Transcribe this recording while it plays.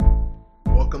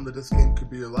known that this game could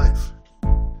be your life.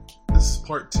 This is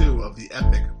part 2 of the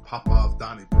epic Popov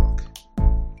Donnybrook.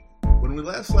 When we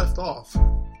last left off,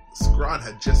 Scrod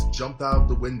had just jumped out of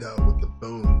the window with the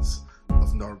bones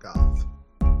of Nargoth,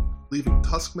 leaving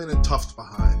Tuskman and Tuft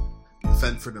behind to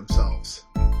fend for themselves.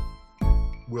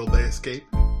 Will they escape?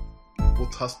 Will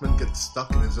Tuskman get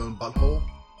stuck in his own butthole?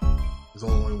 There's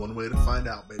only one way to find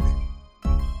out, baby.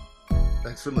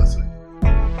 Thanks for listening.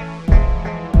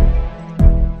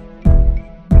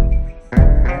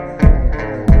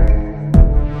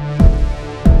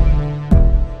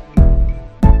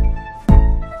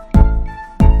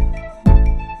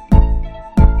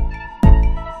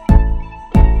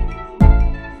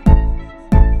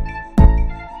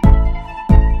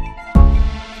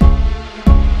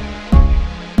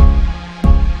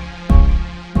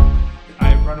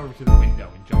 To the window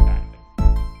and jump out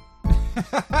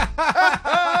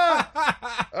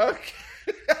of it.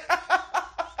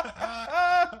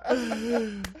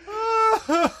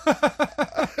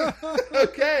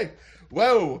 Okay.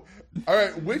 Whoa. All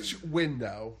right. Which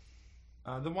window?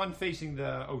 The one facing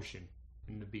the ocean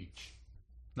and the beach.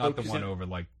 Not the one over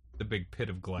like the big pit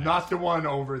of glass. Not the one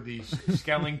over the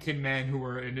skeleton men who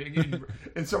were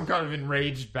in some kind of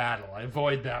enraged battle. I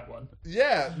avoid that one.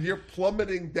 Yeah, you're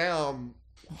plummeting down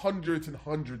hundreds and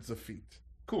hundreds of feet.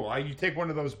 Cool. You take one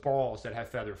of those balls that have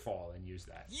feather fall and use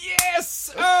that. Yes!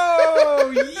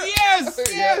 Oh, yes!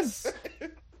 Yes!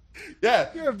 Yeah.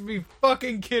 You have to be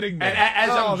fucking kidding me. And as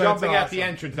I'm jumping at awesome. the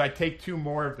entrance, I take 2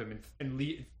 more of them and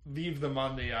leave them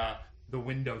on the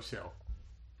windowsill.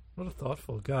 What a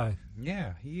thoughtful guy.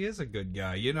 Yeah, he is a good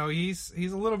guy. You know, he's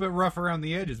a little bit rough around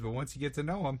the edges, but once you get to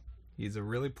know him, he's a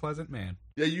really pleasant man.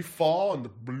 Yeah, you fall and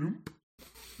bloop.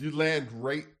 You land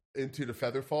right into the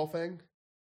feather fall thing,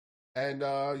 and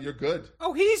you're good.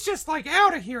 Oh, he's just like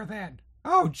out of here then.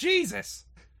 Oh, Jesus.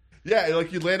 Yeah,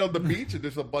 like you land on the beach and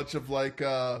there's a bunch of like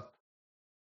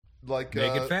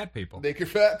naked fat people. Naked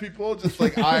fat people just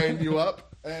like eyeing you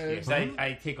up. And Yes,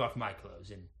 I take off my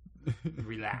clothes and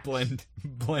relax. Blend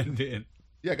in.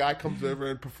 yeah, guy comes over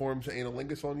and performs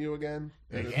analingus on you again.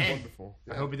 And it's Again? wonderful.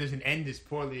 I hope it doesn't end as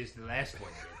poorly as the last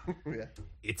one did. Yeah.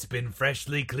 It's been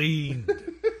freshly cleaned.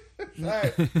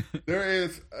 Right. There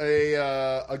is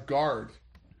a guard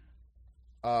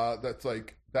that's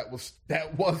like that was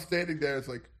standing there. It's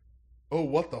like, oh,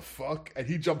 what the fuck? And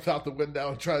he jumps out the window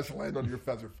and tries to land on your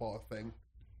feather fall thing,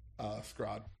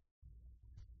 Scrod.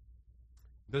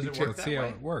 Does it work Let's that see how way?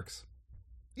 it works.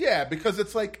 Yeah, because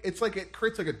it's like it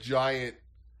creates like a giant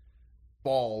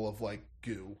ball of like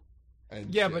goo.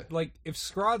 And Yeah, shit. but like if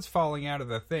Scrod's falling out of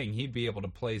the thing, he'd be able to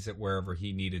place it wherever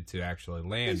he needed to actually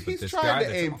land. he's but this trying guy to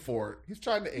that's- aim for it. He's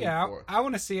trying to aim Yeah, for it, I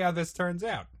want to see how this turns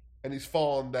out. and he's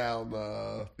falling down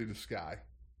through the sky.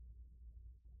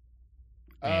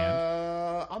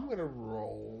 And? I'm gonna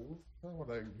roll. How would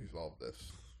I resolve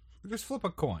this? Just flip a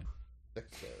coin.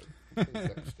 Dexterity.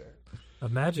 A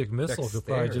magic missile could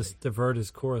probably Dexterity. just divert his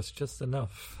course just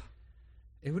enough.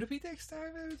 It would it be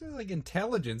dexterity, like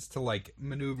intelligence to like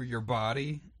maneuver your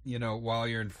body, you know, while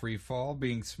you're in free fall,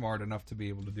 being smart enough to be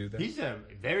able to do that. He's a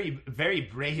very, very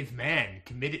brave man,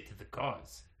 committed to the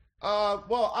cause.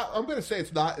 Well, I'm going to say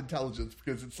it's not intelligence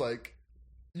because it's like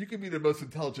you can be the most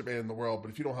intelligent man in the world,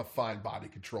 but if you don't have fine body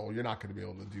control, you're not going to be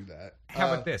able to do that.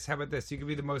 How about this? How about this? You could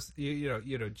be the most, you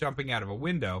know, jumping out of a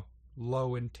window,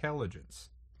 low intelligence,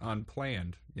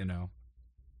 unplanned, you know,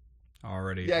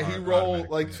 already. Yeah, he rolled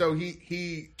automatically. like so.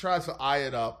 He tries to eye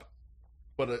it up,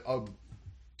 but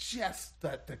just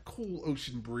the cool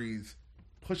ocean breeze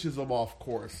pushes him off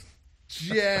course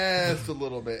just a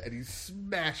little bit, and he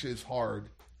smashes hard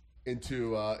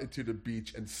into the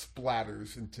beach and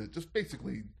splatters into just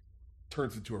basically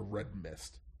turns into a red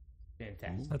mist.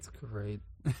 Fantastic. That's great.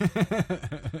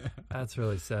 That's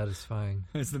really satisfying.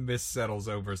 As the mist settles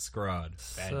over Scrod.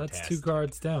 So that's 2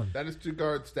 guards down. That is 2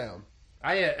 guards down.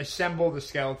 I assemble the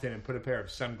skeleton and put a pair of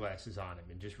sunglasses on him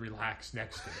and just relax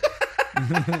next to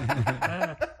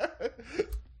him.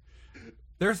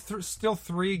 There's still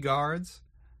 3 guards?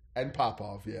 And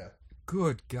Popov, yeah.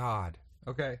 Good God.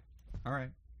 Okay. All right.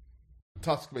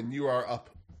 Tuskman, you are up.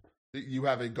 You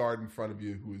have a guard in front of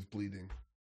you who is bleeding.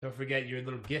 Don't forget your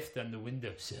little gift on the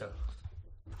windowsill.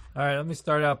 All right, let me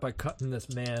start out by cutting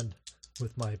this man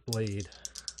with my blade.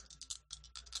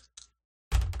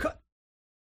 Cut!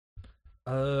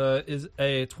 Is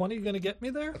a 20 going to get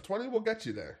me there? A 20 will get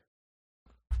you there.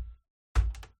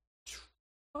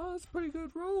 Oh, that's a pretty good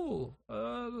roll.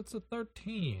 That's a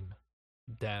 13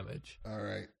 damage. All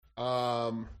right.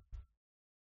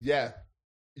 Yeah.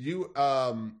 You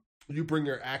bring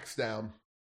your axe down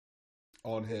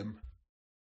on him,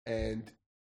 and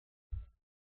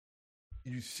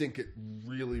you sink it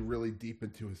really, really deep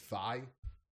into his thigh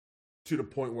to the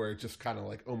point where it just kind of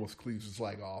like almost cleaves his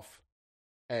leg off.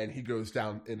 And he goes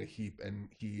down in a heap and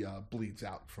he bleeds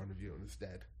out in front of you and is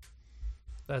dead.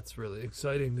 That's really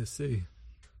exciting to see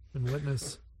and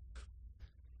witness.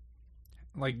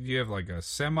 Like, do you have like a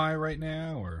semi right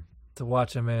now, or To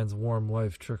watch a man's warm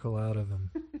life trickle out of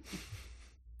him.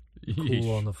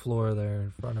 Cool on the floor there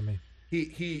in front of me.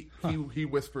 He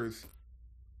whispers,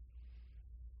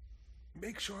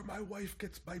 "Make sure my wife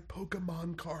gets my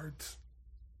Pokemon cards."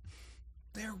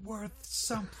 They're worth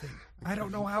something. I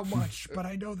don't know how much, but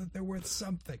I know that they're worth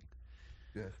something.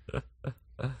 Yeah.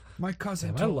 My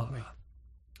cousin Damn, told me.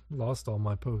 Lost all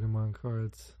my Pokemon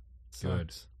cards.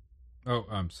 Good. Sucks. Oh,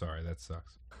 I'm sorry. That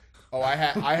sucks. Oh, I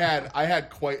had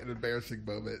quite an embarrassing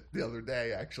moment the other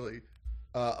day. Actually,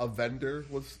 a vendor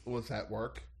was at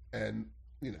work, and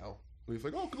he was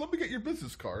like, "Oh, let me get your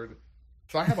business card."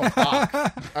 So I have a box.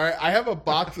 All right, I have a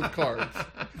box of cards.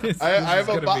 This I have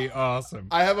is gonna be awesome.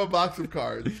 I have a box of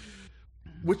cards,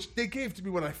 which they gave to me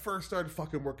when I first started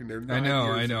fucking working there. I 9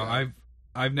 know. years ago.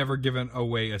 I've never given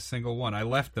away a single one. I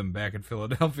left them back in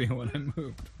Philadelphia when I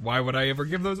moved. Why would I ever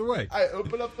give those away? I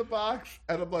open up the box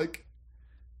and I'm like,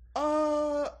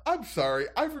 I'm sorry.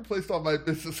 I've replaced all my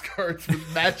business cards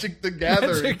with Magic the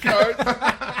Gathering cards.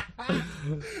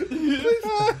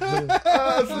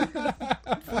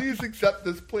 Please accept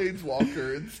this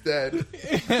Planeswalker instead.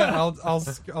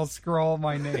 I'll scroll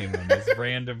my name on this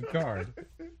random card.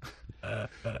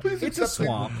 Please It's a accept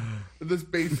swamp.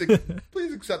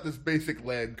 Please accept this basic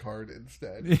land card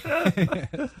instead.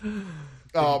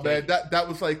 Oh man, that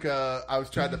was like I was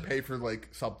trying to pay for like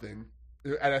something,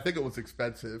 and I think it was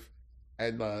expensive,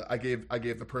 and I gave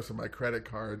the person my credit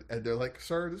card, and they're like,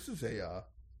 "Sir, this is a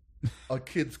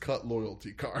Kids Cut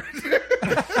loyalty card."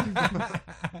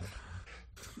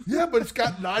 Yeah, but it's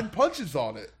got 9 punches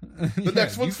on it. The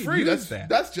next one's you can free. use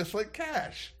That's just like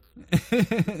cash.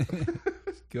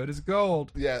 Good as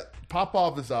gold. Yeah,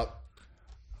 Popov is up.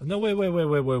 No, wait.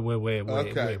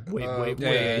 Okay.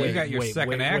 Yeah, you got your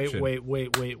second action.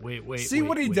 Wait. See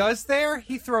what he does there?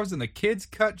 He throws in the Kids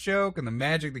Cut joke and the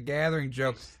Magic the Gathering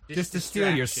joke just to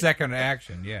steal your second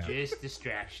action. Yeah. Just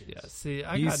distractions. Yeah, see,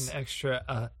 I got an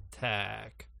extra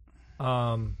attack.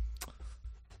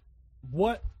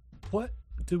 What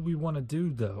do we want to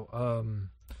do, though?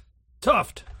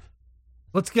 Tuft,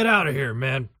 let's get out of here,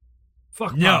 man.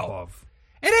 Fuck No. Popov.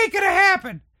 It ain't gonna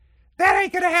happen. That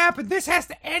ain't gonna happen. This has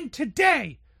to end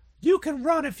today. You can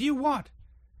run if you want.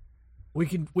 We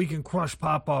can crush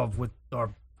Popov with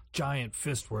our giant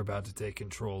fist we're about to take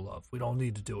control of. We don't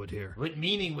need to do it here. What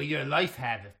meaning will your life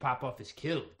have if Popov is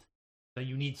killed? So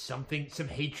you need some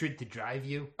hatred to drive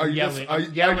you? Are you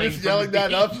just yelling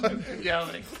that up?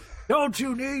 Yelling. Don't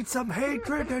you need some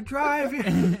hatred to drive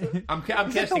you? I'm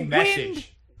casting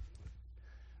message.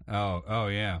 Oh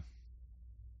yeah.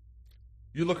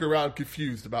 You look around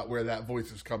confused about where that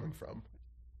voice is coming from.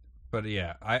 But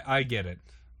yeah, I get it.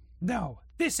 No,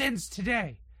 this ends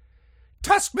today.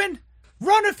 Tuskman,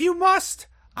 run if you must.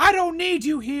 I don't need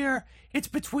you here. It's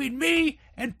between me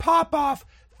and Popov.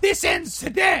 This ends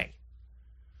today.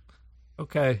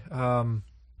 Okay.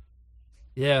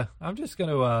 Yeah, I'm just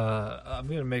gonna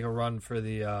make a run for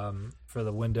the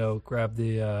window, grab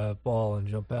the ball, and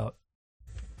jump out.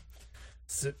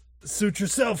 Suit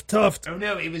yourself, Tuft. Oh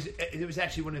no, it was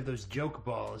actually one of those joke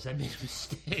balls. I made a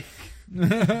mistake.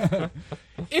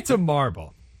 It's a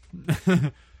marble.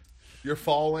 You're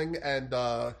falling, and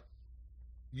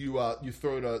you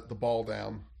throw the ball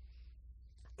down.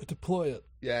 Deploy it.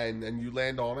 Yeah, and you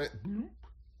land on it,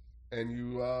 and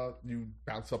you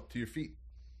bounce up to your feet.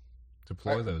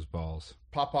 Deploy those balls.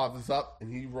 Popov is up,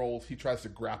 and he tries to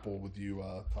grapple with you,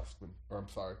 Tuftman. Or I'm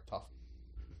sorry, Tuft.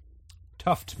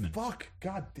 Tuftman. Fuck,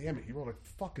 god damn it, he rolled a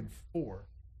fucking 4.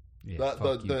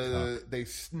 Yeah, They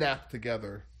snap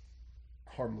together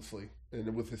harmlessly,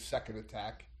 and with his second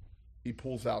attack, he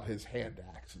pulls out his hand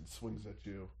axe and swings at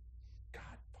you. God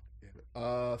fucking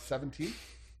damn it. 17?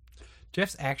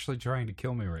 Jeff's actually trying to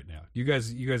kill me right now. You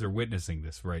guys are witnessing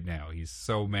this right now. He's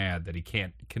so mad that he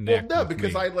can't connect. Well, no, with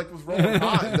because me. I was rolling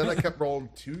high, and then I kept rolling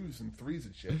 2s and 3s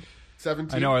and shit.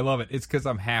 17. I know, I love it. It's because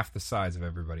I'm half the size of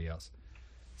everybody else.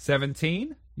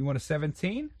 17? You want a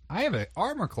 17? I have an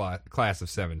armor class of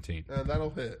 17.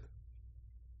 That'll hit.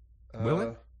 Will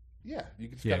it? Yeah, you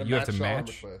can just Yeah, gotta you match have to the armor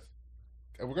match? class.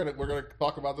 And we're gonna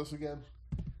talk about this again.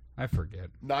 I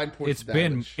forget. 9 points. It's of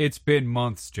been damage.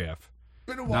 months, Jeff.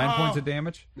 Been a while. 9 points of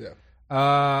damage. Yeah.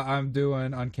 I'm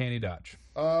doing uncanny dodge.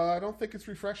 I don't think it's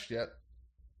refreshed yet.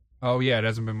 Oh yeah, it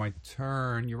hasn't been my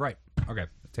turn. You're right. Okay,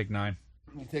 take 9.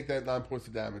 You take that 9 points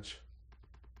of damage.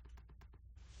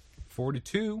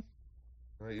 42.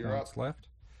 All right, you're up. What's left?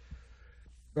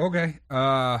 Okay.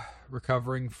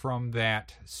 Recovering from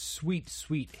that sweet,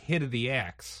 sweet hit of the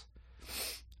axe.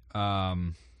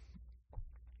 I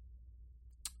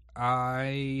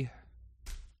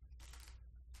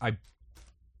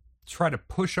try to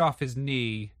push off his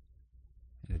knee.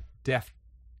 A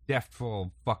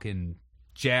deftful fucking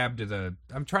jab to the.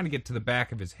 I'm trying to get to the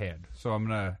back of his head, so I'm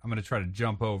gonna try to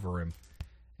jump over him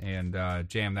and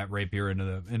jam that rapier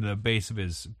into the base of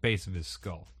his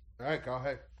skull. All right, go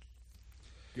ahead.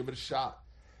 Give it a shot.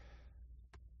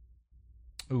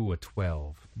 Ooh, a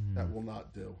 12. That will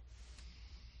not do.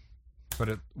 But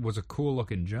it was a cool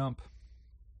looking jump.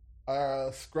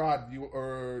 Scrod,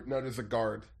 there's a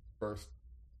guard first.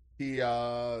 He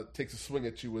takes a swing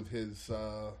at you with his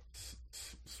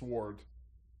sword.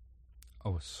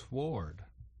 Oh, a sword.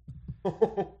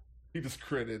 He just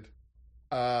critted.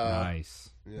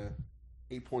 Nice. Yeah.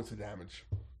 8 points of damage.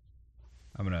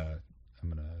 I'm gonna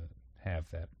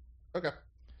have that. Okay.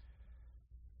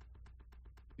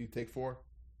 You take 4?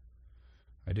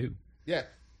 I do. Yeah.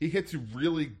 He hits you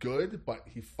really good, but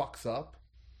he fucks up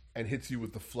and hits you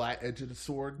with the flat edge of the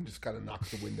sword and just kind of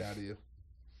knocks the wind out of you.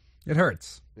 It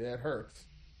hurts. Yeah, it hurts.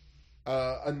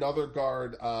 Another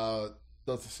guard does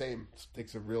the same.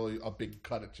 Takes a big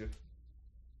cut at you.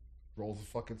 Rolls a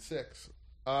fucking 6.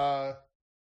 Scrod,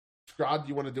 do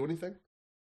you want to do anything?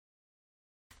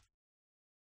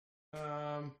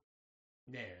 Yeah,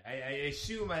 I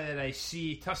assume that I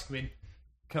see Tuskman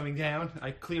coming down.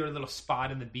 I clear a little spot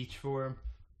in the beach for him.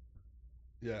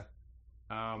 Yeah.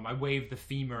 I wave the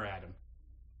femur at him.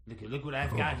 Look what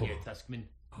I've got here, Tuskman.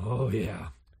 Oh, yeah.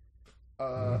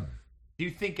 Do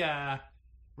you think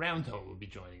Roundhole will be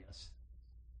joining us?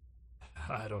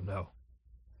 I don't know.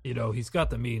 He's got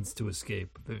the means to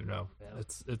escape.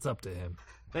 It's up to him.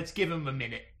 Let's give him a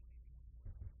minute.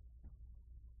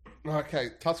 Okay,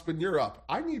 Tuskman, you're up.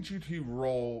 I need you to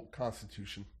roll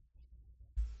Constitution.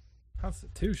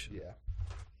 Constitution? Yeah.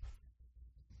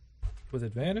 With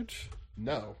advantage?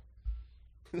 No.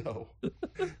 No.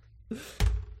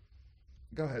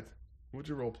 Go ahead. What'd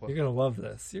you roll, play? You're going to love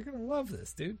this. You're going to love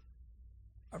this, dude.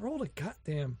 I rolled a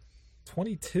goddamn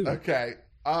 22. Okay.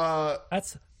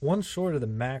 That's one short of the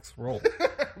max roll.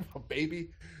 Baby.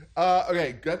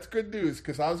 Okay, that's good news,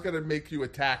 because I was going to make you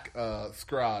attack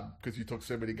Scrod, because you took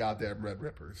so many goddamn Red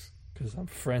Rippers. Because I'm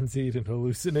frenzied and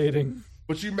hallucinating.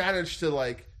 But you managed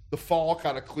to, the fall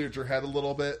kind of cleared your head a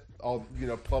little bit, all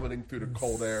plummeting through the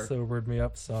cold air. Sobered me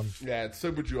up some. Yeah, it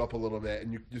sobered you up a little bit,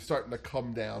 and you're starting to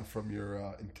come down from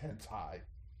your intense high.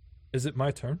 Is it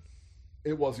my turn?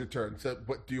 It was your turn. So,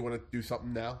 what do you want to do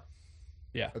something now?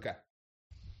 Yeah. Okay.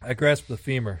 I grasp the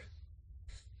femur.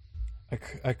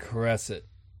 I caress it.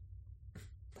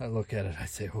 I look at it. I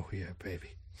say, "Oh yeah,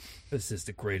 baby, this is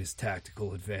the greatest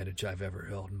tactical advantage I've ever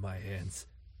held in my hands.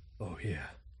 Oh yeah."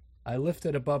 I lift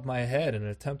it above my head and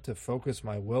attempt to focus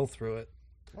my will through it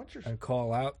and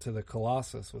call out to the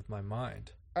Colossus with my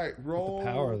mind. All right, roll with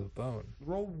the power of the bone.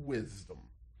 Roll wisdom.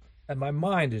 And my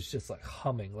mind is just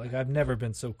humming. I've never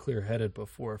been so clear-headed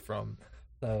before from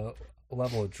the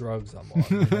level of drugs I'm on.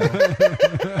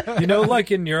 Like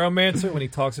in Neuromancer when he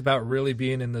talks about really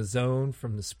being in the zone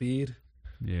from the speed?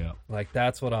 Yeah.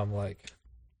 That's what I'm like.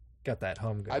 Got that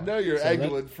hum going. I know you're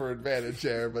angling for advantage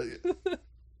there, but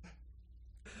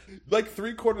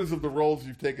 3/4 of the rolls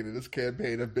you've taken in this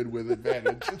campaign have been with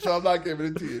advantage, so I'm not giving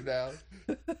it to you now.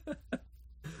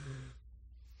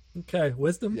 Okay,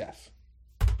 wisdom? Yes.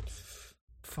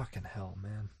 Fucking hell,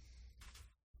 man.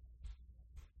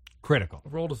 Critical. I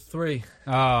rolled a 3.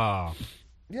 Oh.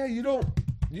 Yeah,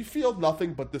 you feel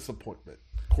nothing but disappointment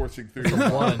coursing through your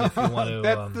mind. 1 if you want to.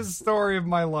 That's the story of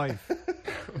my life.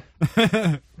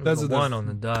 That's a 1 on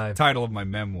the die. Title of my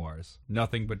memoirs.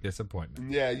 Nothing but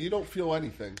disappointment. Yeah, you don't feel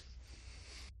anything.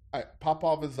 All right,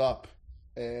 Popov is up,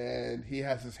 and he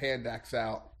has his hand axe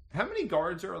out. How many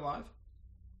guards are alive?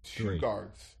 2 3.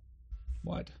 guards.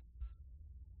 What?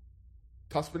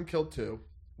 Tuskman killed 2.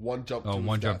 1 jumped. Oh,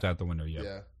 one jumped out the window. Yep.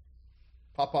 Yeah.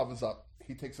 Popov is up.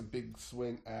 He takes a big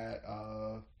swing at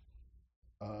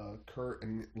Kurt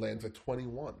and lands at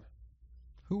 21.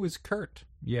 Who is Kurt?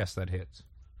 Yes, that hits.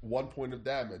 1 point of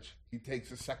damage. He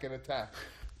takes a second attack.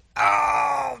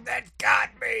 Oh, that got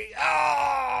me.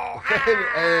 Oh.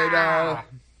 and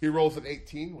he rolls an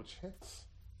 18, which hits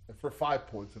for 5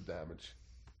 points of damage.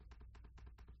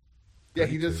 Yeah,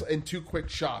 he just, in 2 quick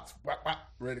shots, whack, whack,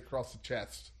 right across the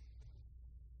chest.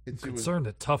 I'm concerned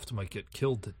that Tuft might get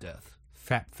killed to death.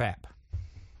 Fap.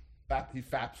 He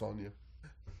faps on you.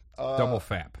 Double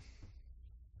fap.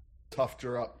 Tuft,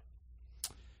 you're up.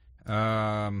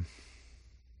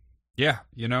 Yeah,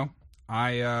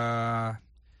 I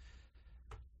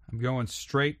I'm going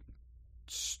straight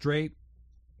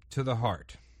to the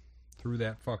heart. Through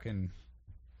that fucking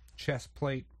chest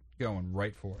plate, going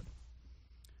right for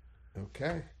it.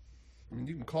 Okay. I mean,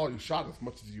 you can call your shot as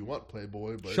much as you want,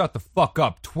 Playboy, but... Shut the fuck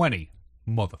up, 20,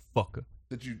 motherfucker.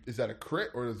 Is that a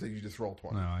crit, or is that you just roll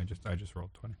 20? No, I just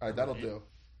rolled 20. All right, that'll do.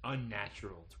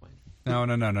 Unnatural 20.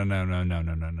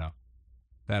 No.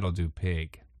 That'll do,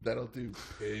 pig. That'll do,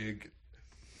 pig.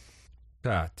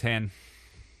 10.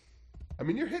 I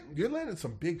mean, you're landing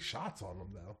some big shots on them,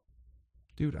 though.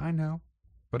 Dude, I know.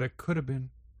 But it could have been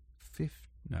 15.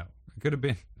 No, it could have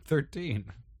been 13.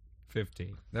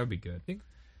 15. That would be good. I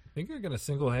think you're going to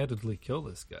single-handedly kill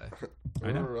this guy.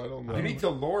 I know. I don't know. You need to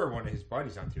lure one of his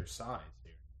buddies onto your side.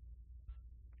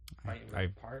 Fighting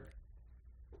them apart.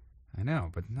 I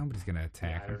know, but nobody's going to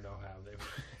attack I him. don't know how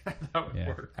that would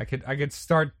work. I could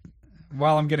start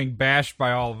while I'm getting bashed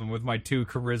by all of them with my 2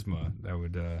 charisma. That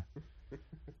would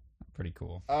pretty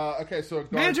cool. Okay, so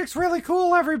magic's really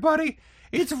cool, everybody.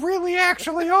 It's really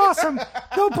actually awesome.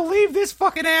 Don't believe this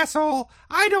fucking asshole.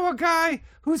 I know a guy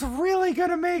who's really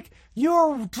gonna make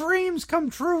your dreams come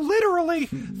true, literally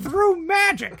through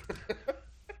magic.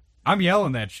 I'm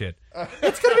yelling that shit.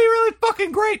 It's gonna be really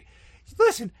fucking great.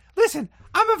 Listen.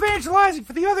 I'm evangelizing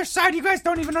for the other side. You guys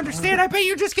don't even understand. I bet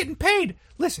you're just getting paid.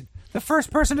 Listen, the first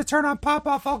person to turn on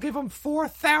Popov, I'll give him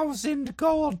 4,000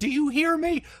 gold. Do you hear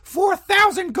me?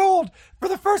 4,000 gold for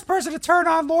the first person to turn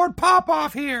on Lord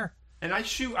Popov here. And I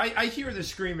hear the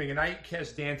screaming, and I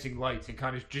cast dancing lights and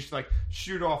kind of just like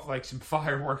shoot off like some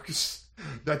fireworks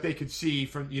that they could see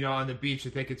from, on the beach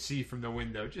that they could see from the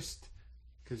window, just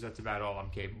because that's about all I'm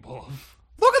capable of.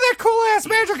 Look at that cool ass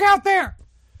magic out there.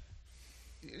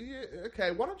 Yeah, okay,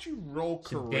 why don't you roll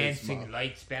some charisma? Dancing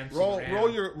lights bouncing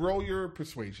around. Roll your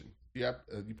persuasion. Yep,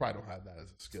 you probably don't have that as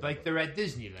a skill. It's like they're at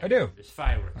Disneyland. I do. There's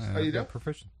fireworks. You do?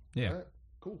 Proficient. Yeah. Right,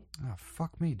 cool. Oh,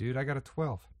 fuck me, dude. I got a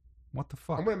 12. What the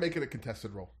fuck? I'm gonna make it a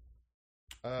contested roll.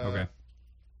 Okay.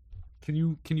 Can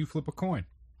you flip a coin?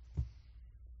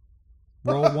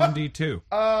 Roll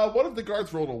 1d2. One of the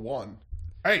guards rolled a 1.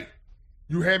 Hey,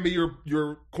 you hand me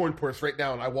your coin purse right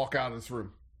now, and I walk out of this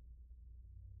room.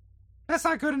 That's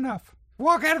not good enough.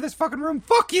 Walk out of this fucking room.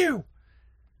 Fuck you.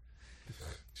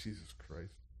 Jesus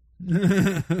Christ.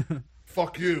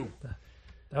 Fuck you.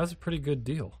 That was a pretty good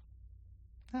deal.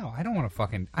 No, I don't want to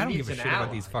fucking... I don't give a shit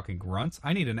about these fucking grunts.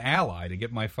 I need an ally to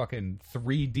get my fucking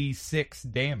 3d6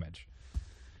 damage.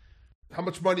 How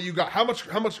much money you got? How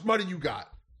much money you got?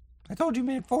 I told you,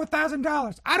 man,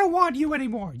 $4,000. I don't want you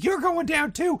anymore. You're going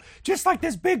down, too. Just like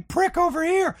this big prick over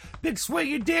here. Big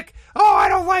swinging dick. Oh, I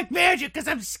don't like magic because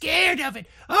I'm scared of it.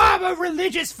 Oh, I'm a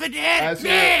religious fanatic.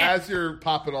 As you're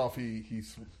popping off, he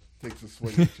takes a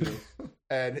swing at you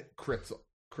and crits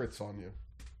on you.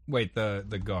 Wait,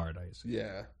 the guard, I assume.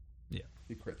 Yeah. Yeah.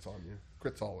 He crits on you.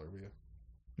 Crits all over you.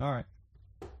 All right.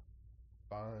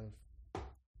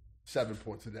 7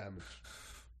 points of damage.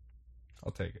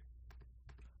 I'll take it.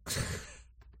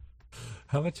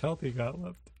 How much health you got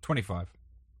left? 25.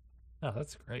 Oh,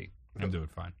 that's great. I'm doing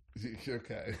fine.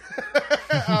 Okay.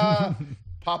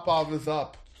 Popov is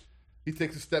up. He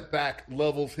takes a step back,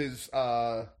 levels his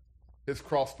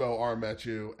crossbow arm at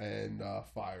you, and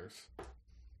fires.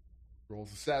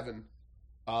 Rolls a 7.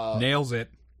 Nails it.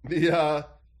 The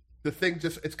thing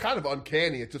it's kind of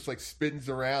uncanny. It just like spins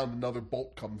around, another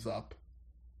bolt comes up,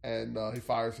 and he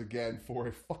fires again for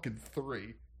a fucking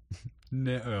 3.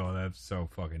 No, oh, that's so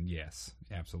fucking yes,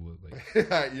 absolutely.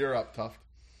 You're up, Tuft.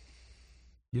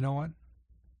 You know what?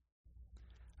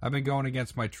 I've been going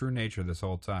against my true nature this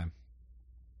whole time.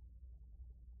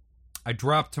 I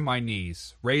drop to my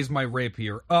knees, raise my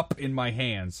rapier up in my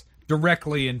hands,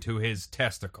 directly into his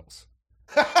testicles.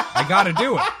 I gotta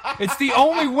do it. It's the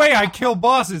only way I kill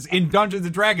bosses in Dungeons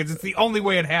 & Dragons. It's the only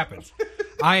way it happens.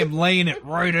 I am laying it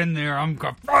right in there. I'm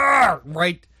going,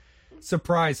 right,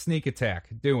 surprise sneak attack,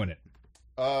 doing it.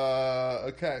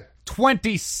 Okay.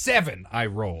 27 I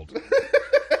rolled.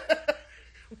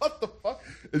 What the fuck?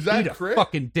 Is that Eat a crit? A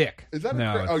fucking dick. Is that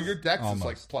no, a crit? Oh, your dex almost. is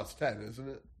like plus 10, isn't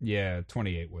it? Yeah,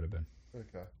 28 would have been.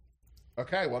 Okay.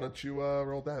 Okay, why don't you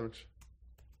roll damage?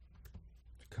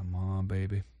 Come on,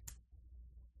 baby.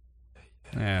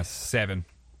 7.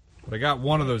 But I got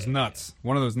one of those nuts.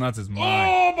 One of those nuts is mine.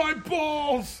 Oh, my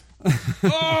balls!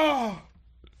 Oh!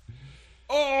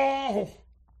 Oh!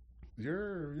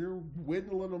 You're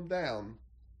whittling them down.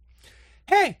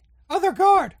 Hey, other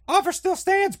guard! Offer still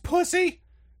stands, pussy!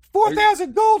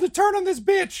 4,000 gold to turn on this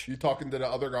bitch! You talking to the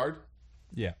other guard?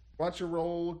 Yeah. Why don't you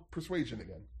roll persuasion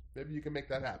again? Maybe you can make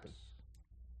that happen.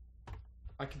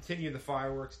 I continue the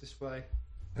fireworks display.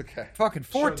 Okay. Fucking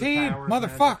 14, power of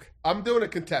motherfuck! I'm doing a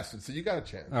contestant, so you got a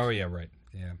chance. Oh, yeah, right.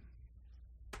 Yeah.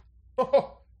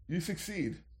 Oh, you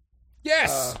succeed.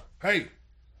 Yes. Hey,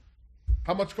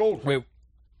 how much gold? Wait,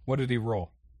 what did he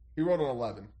roll? He rolled an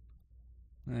 11.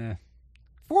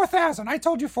 4,000. I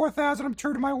told you 4,000. I'm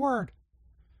true to my word.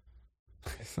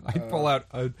 I pull out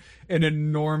an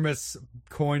enormous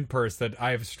coin purse that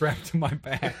I have strapped to my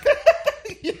back.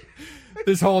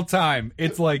 This whole time,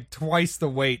 it's like twice the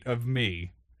weight of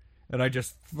me, and I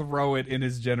just throw it in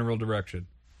his general direction.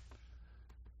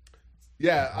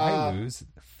 Yeah, I lose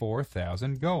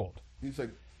 4,000 gold. he's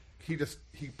like,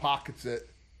 he pockets it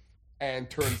and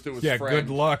turns to his Yeah, friend.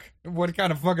 good luck. What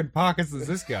kind of fucking pockets does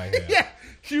this guy have? Yeah,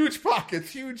 huge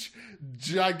pockets, huge,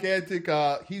 gigantic.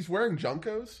 He's wearing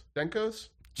Junkos.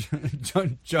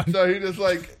 So he just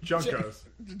like Junkos.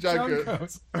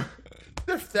 Junkos.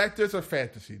 Those are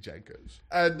fantasy Jenkos,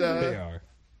 and They are.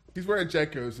 he's wearing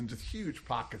Jenkos and just huge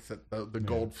pockets that the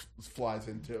gold flies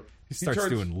into. He starts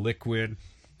doing liquid.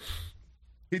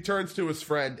 He turns to his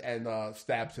friend and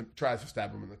tries to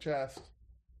stab him in the chest.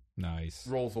 Nice.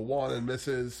 Rolls a 1 and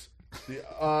misses. The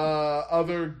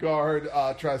other guard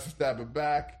tries to stab him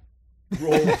back.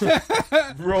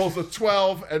 Rolls a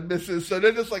 12 and misses. So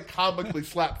they're just like comically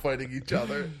slap fighting each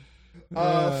other.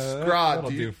 Scrod, that'll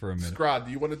do for a minute. Scrod,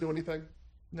 do you want to do anything?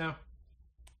 No.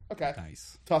 Okay.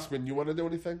 Nice. Tuskman, you want to do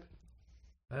anything?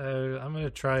 I'm gonna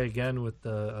try again with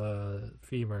the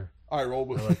femur. All right, roll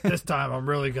with Like, this time I'm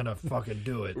really gonna fucking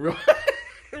do it.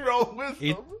 roll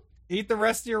wisdom. Eat the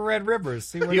rest of your red rivers.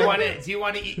 See what Do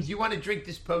you want to drink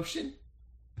this potion?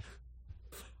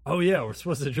 Oh yeah, we're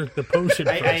supposed to drink the potion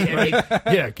first, I mean, right?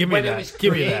 Yeah, give me when that. it was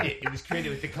Give me created, that. it was created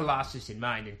with the Colossus in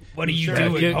mind. And What are you Sure.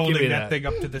 doing Give me holding that that. thing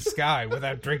up to the sky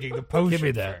without drinking the potion Give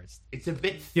me that. first? it's a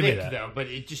bit Give me thick, that. though, but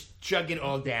it just chug it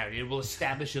all down. It will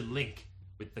establish a link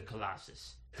with the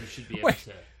Colossus. You should be able Wait.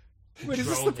 to. Wait, is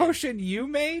this control the them. potion you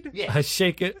made? Yeah. I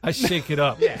shake it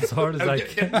up Yeah. as hard as I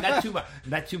can. Not too much.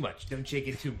 Not too much. Don't shake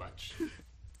it too much.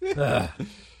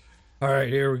 All right,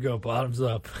 here we go. Bottoms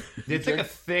up. It's like a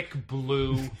thick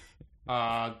blue,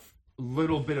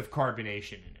 little bit of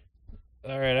carbonation in it.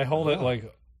 All right, I hold it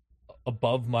like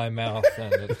above my mouth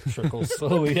and it trickles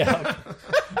slowly out.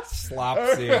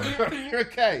 Slops in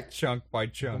Okay. chunk by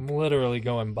I'm chunk. literally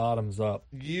going bottoms up.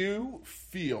 You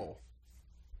feel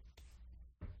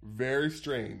very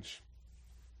strange.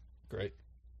 Great.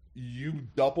 You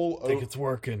double I think over. it's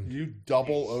working. You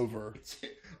double over.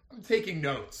 I'm taking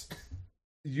notes.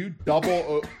 You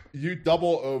double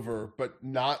over, but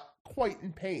not quite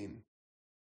in pain,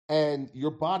 and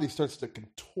your body starts to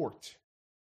contort,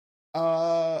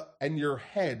 and your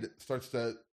head starts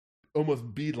to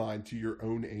almost beeline to your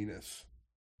own anus.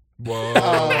 Whoa.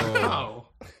 Oh.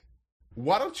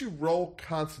 Why don't you roll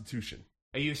Constitution?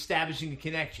 Are you establishing a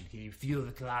connection? Can you feel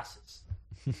the Colossus?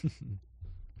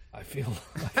 I feel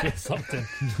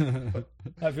something.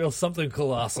 I feel something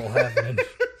colossal happening.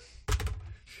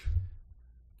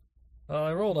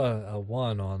 I rolled a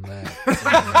 1 on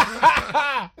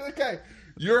that. Okay,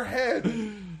 your head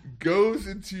goes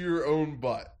into your own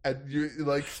butt, and you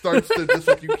like starts to just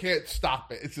like you can't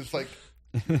stop it. It's just like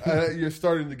you're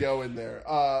starting to go in there.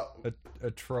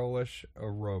 A trollish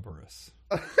Ouroboros.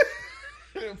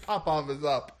 Popov is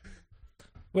up.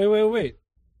 Wait.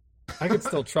 I could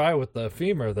still try with the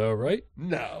femur, though, right?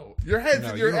 No, your head's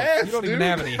No, in your you don't, ass. you don't even dude.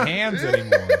 have any hands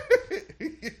anymore.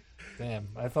 Damn,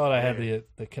 I thought I had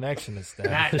the connection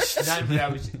established.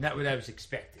 Not what I was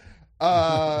expecting.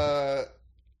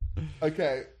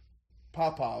 Okay,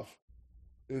 Popov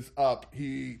is up.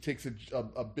 He takes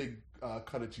a big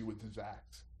cut at you with his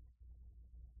axe.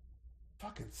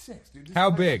 Fucking 6, dude. This How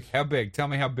place big? is- How big? Tell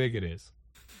me how big it is.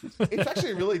 It's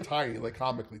actually really tiny, like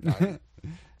comically tiny.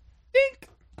 Dink.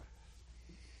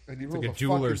 And he like rolls a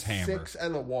jeweler's fucking hammer. 6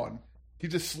 and a 1. He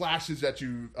just slashes at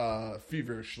you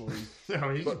feverishly, No,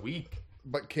 he's But- weak.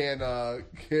 but can't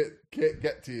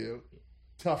get to you.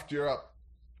 Tuft, you're up.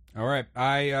 All right,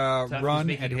 I Tough run is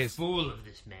making at a his. fool of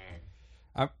this man.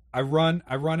 I run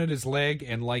at his leg,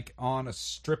 and like on a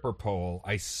stripper pole,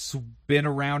 I spin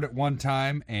around at one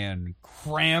time and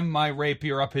cram my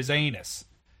rapier up his anus.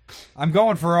 I'm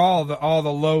going for all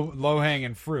the low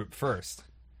hanging fruit first.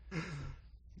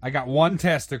 I got one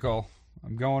testicle.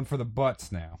 I'm going for the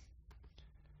butts now.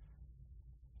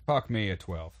 Fuck me at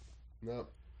 12.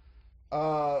 Nope.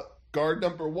 Guard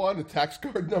number 1 attacks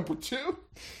guard number 2.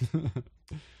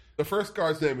 The first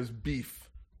guard's name is Beef,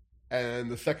 and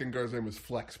the second guard's name is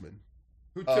Flexman.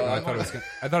 Who took I him thought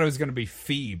on? it was going to be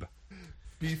Phoebe.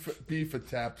 Beef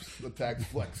attacks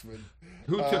Flexman.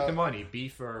 Who took the money?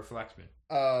 Beef or Flexman?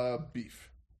 Beef.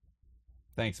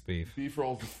 Thanks, Beef. Beef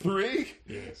rolls a 3,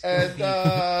 Yes. and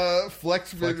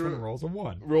Flexman Flexman rolls a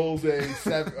 1. rolls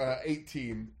a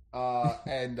 18.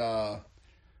 And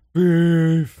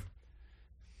Beef.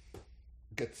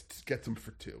 Gets him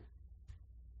for 2.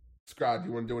 Scrod,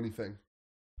 you want to do anything?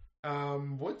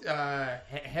 What? How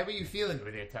are you feeling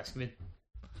over there, Tuskman?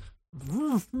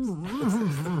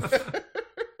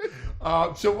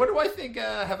 So what do I think?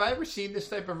 Have I ever seen this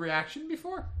type of reaction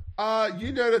before?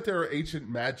 You know that there are ancient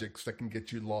magics that can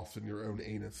get you lost in your own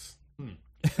anus.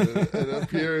 It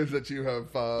appears that you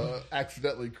have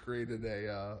accidentally created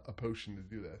a potion to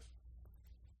do this.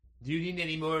 Do you need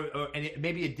any more, or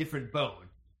maybe a different bone?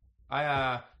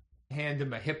 I hand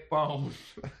him a hip bone,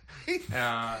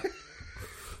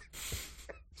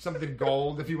 something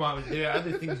gold if you want. There are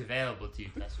other things available to you,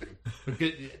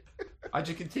 Tuskman. I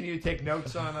just continue to take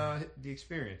notes on the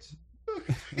experience.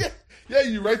 Yeah,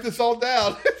 you write this all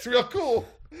down. It's real cool.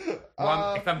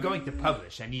 Well, if I'm going to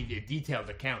publish, I need a detailed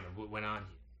account of what went on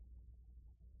here.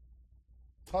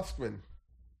 Tuskman,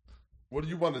 what do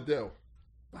you want to do?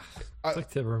 I'd like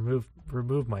to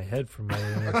remove my head from my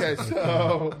ass. Okay,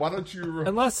 so why don't you...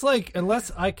 Unless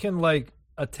I can,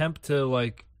 attempt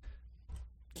to,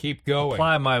 keep going.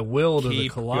 apply my will to the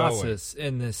Keep Colossus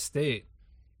in this state.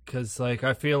 Because,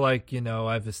 I feel like,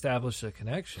 I've established a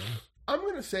connection. I'm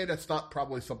going to say that's not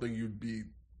probably something you'd be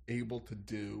able to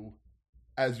do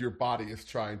as your body is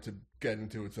trying to get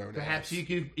into its own Perhaps ass.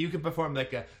 you could perform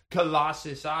like a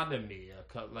colossusotomy,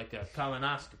 like a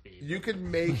colonoscopy. You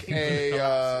can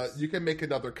make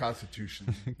another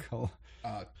Constitution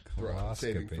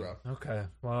saving throw. Okay.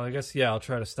 Well, I guess, I'll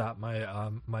try to stop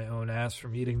my my own ass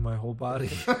from eating my whole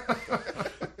body.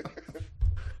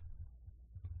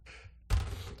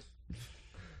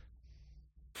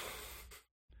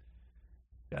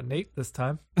 Got Nate this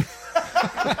time.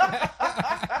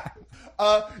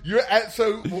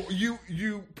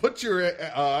 You put your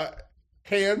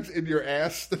hands in your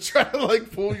ass to try to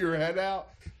pull your head out,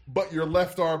 but your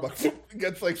left arm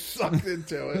gets sucked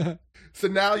into it. So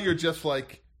now you're just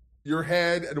your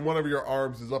head and one of your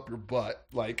arms is up your butt,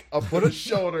 up on his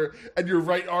shoulder, and your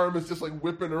right arm is just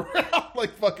whipping around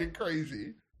like fucking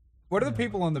crazy. What are the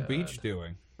people on the beach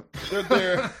doing?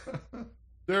 They're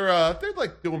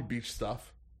doing beach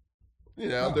stuff.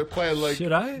 They're playing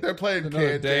Should I? They're playing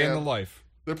Another Can day Jam. in the life.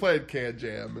 They're playing Can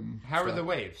Jam and How are stuff. the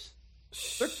waves?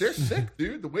 They're sick,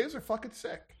 dude. The waves are fucking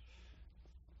sick.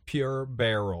 Pure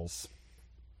barrels.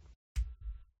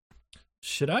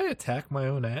 Should I attack my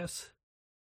own ass?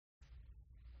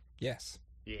 Yes.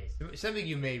 Yes, something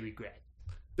you may regret.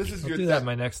 This is I'll your do that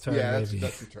my next turn, yeah, maybe.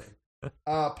 that's your turn.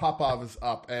 Popov is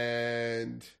up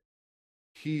and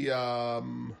he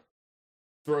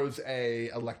throws a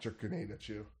electric grenade at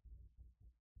you.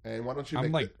 And why don't you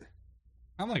I'm make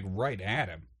right at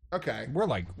him. Okay. We're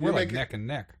neck and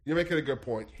neck. You're making a good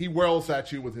point. He whirls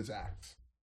at you with his axe.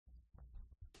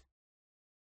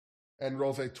 And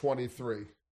rolls a 23.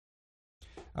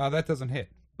 That doesn't hit,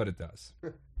 but it does.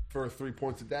 For 3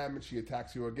 points of damage, he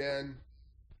attacks you again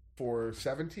for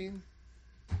 17.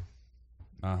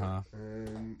 Uh-huh.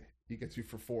 And he gets you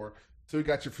for 4. So he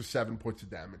got you for 7 points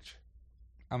of damage.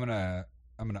 I'm gonna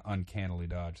uncannily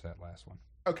dodge that last one.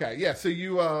 Okay, yeah, so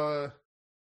you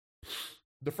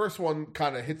the first one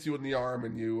kind of hits you in the arm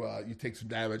and you take some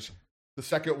damage. The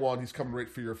second one, he's coming right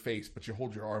for your face, but you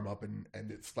hold your arm up and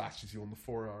it slashes you on the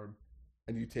forearm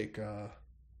and you take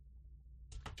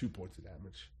 2 points of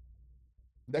damage.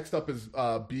 Next up is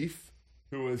Beef,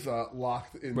 who is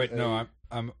locked in. Wait, no,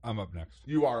 I'm up next.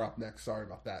 You are up next. Sorry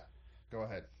about that. Go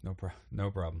ahead. No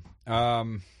problem.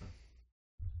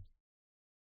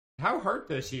 How hurt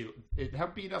does he? How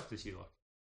beat up does he look?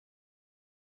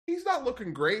 He's not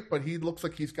looking great, but he looks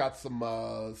like he's got some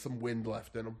wind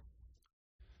left in him.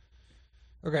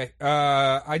 Okay,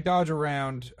 I dodge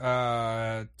around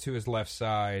to his left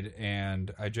side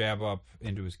and I jab up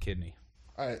into his kidney.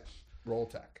 All right, roll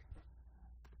attack.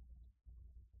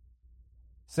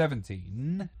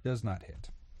 17 does not hit.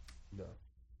 No.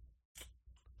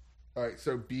 All right,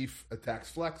 so Beef attacks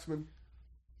Flexman.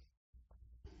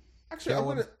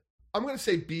 Actually, I'm gonna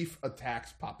say Beef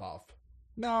attacks Popov.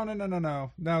 No,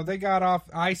 they got off.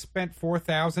 I spent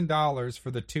 $4,000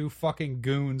 for the two fucking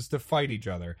goons to fight each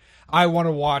other. I want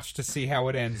to watch to see how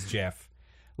it ends, Jeff.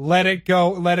 Let it go.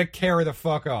 Let it carry the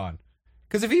fuck on.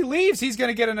 Because if he leaves, he's going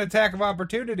to get an attack of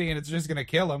opportunity and it's just going to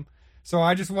kill him. So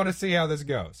I just want to see how this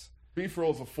goes. Beef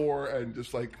rolls a 4 and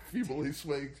just feebly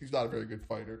swings. He's not a very good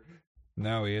fighter.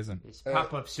 No, he isn't. This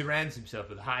Popov surrounds himself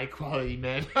with high quality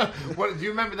men. What do you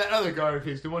remember that other guy of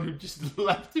his, the one who just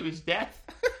left to his death?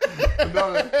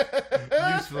 Another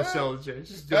useful soldier.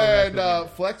 Just and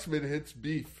Flexman hits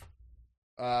Beef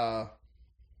for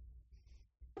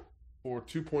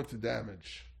 2 points of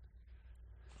damage.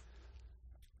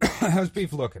 How's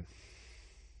Beef looking?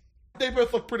 They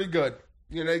both look pretty good.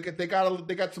 You know, they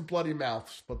got some bloody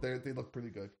mouths, but they look pretty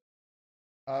good.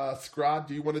 Scrod,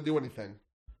 do you want to do anything?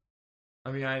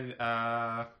 I mean,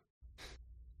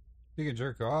 You can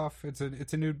jerk off. It's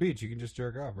a nude beach. You can just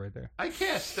jerk off right there. I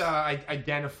cast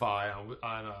identify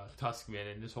on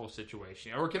Tuskman in this whole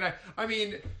situation, or can I? I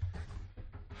mean,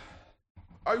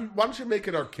 Why don't you make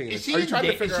it arcane? is he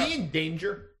in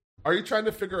danger? Are you trying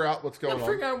to figure out what's going I'm on?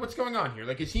 figuring out what's going on here.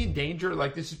 Like, is he in danger?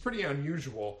 Like, this is pretty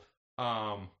unusual.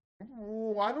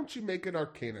 Why don't you make an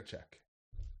Arcana check?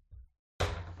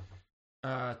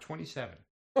 27.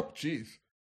 Oh, jeez.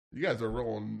 You guys are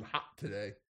rolling hot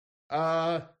today.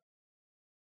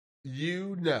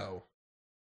 You know,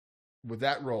 with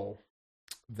that roll,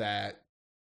 that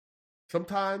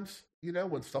sometimes, you know,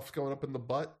 when stuff's going up in the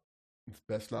butt, it's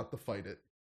best not to fight it.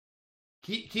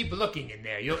 Keep looking in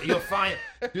there. You'll find.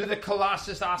 Do the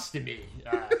Colossus ostomy.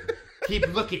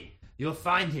 Keep looking. You'll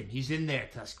find him. He's in there,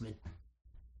 Tuskman.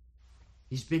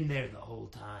 He's been there the whole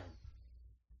time.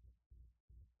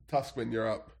 Tuskman, you're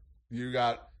up. You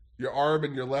got your arm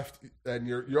and your left, and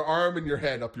your arm and your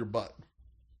head up your butt.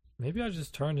 Maybe I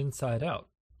just turned inside out.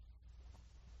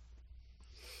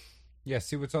 Yeah,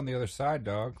 see what's on the other side,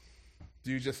 dog.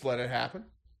 Do you just let it happen?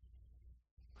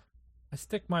 I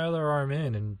stick my other arm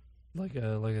in and like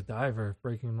a diver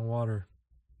breaking the water.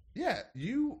 Yeah,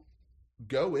 you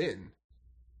go in,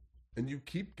 and you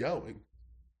keep going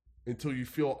until you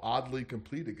feel oddly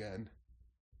complete again,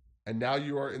 and now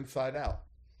you are inside out.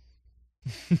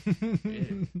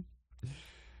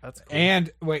 That's cool.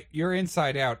 And wait, you're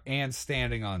inside out and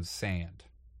standing on sand.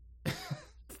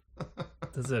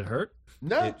 Does it hurt?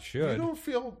 No, It should. You don't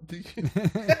feel. The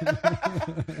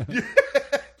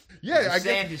I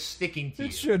sand guess is sticking to you.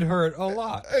 It should hurt a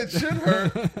lot. it should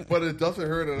hurt, but it doesn't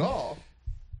hurt at all.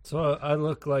 So I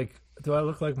look like. Do I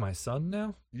look like my son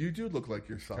now? You do look like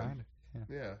your son. Kind of.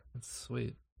 Yeah. That's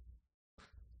sweet.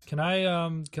 Can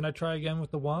I try again with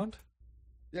the wand?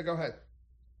 Yeah, go ahead.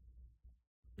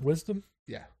 Wisdom?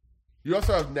 Yeah. You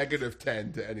also have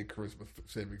 -10 to any charisma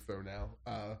saving throw now.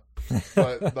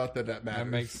 But not that matters. That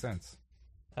makes sense.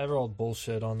 I rolled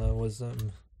bullshit on the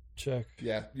wisdom check.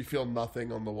 Yeah, you feel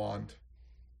nothing on the wand,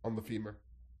 on the femur.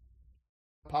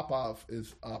 Popov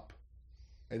is up,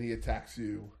 and he attacks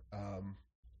you.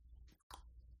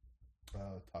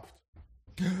 Tuft.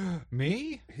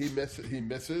 Me? He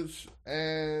misses,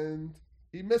 and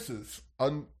he misses.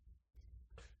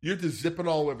 You're just zipping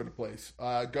all over the place.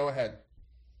 Go ahead.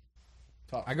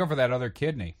 Tuft. I go for that other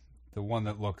kidney, the one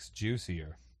that looks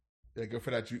juicier. Yeah, go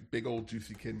for that big old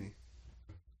juicy kidney.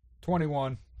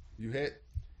 21. You hit.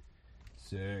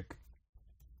 Sick.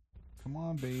 Come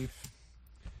on, beef.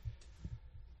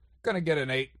 Gonna get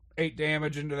an 8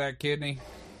 damage into that kidney.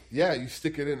 Yeah, you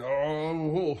stick it in.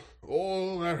 Oh,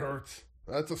 that hurts.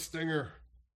 That's a stinger.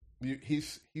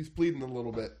 He's bleeding a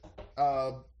little bit.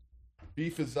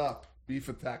 Beef is up. Beef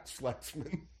attacks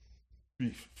Flexman.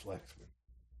 Beef Flexman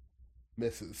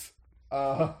misses.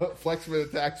 Flexman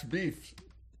attacks Beef.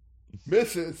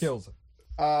 Misses. Kills it.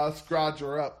 Scrod,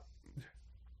 you're up.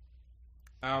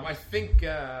 I think.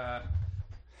 I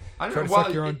don't Try know. to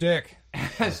suck your own dick.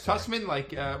 As Tuskman,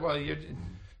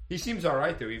 he seems all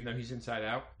right though, even though he's inside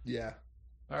out. Yeah.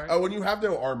 All right. Oh, and you have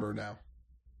no armor now,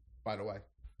 by the way.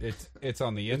 It's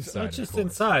on the inside. It's just of course.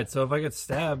 inside, so if I get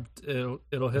stabbed,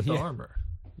 it'll hit the armor.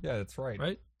 Yeah, that's right.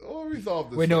 Right? We'll resolve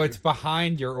this. Wait, no, later. it's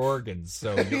behind your organs,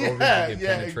 so your organs will get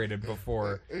penetrated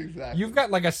before. Exactly. You've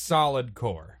got like a solid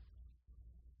core,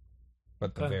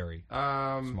 but the Okay. very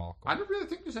small core. I don't really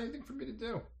think there's anything for me to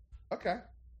do. Okay.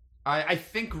 I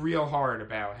think real hard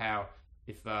about how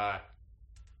if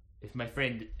my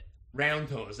friend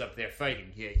Roundhole is up there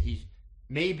fighting, he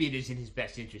maybe it is in his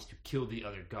best interest to kill the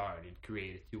other guard and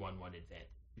create a 2-on-1 advantage.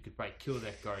 You could probably kill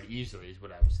that guard easily, is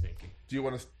what I was thinking. Do you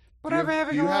want to? But I'm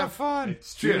having a lot of fun.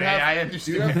 It's Do you true. have- I Do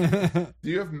understand.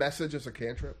 you have message as a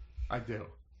cantrip? I do.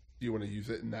 Do you want to use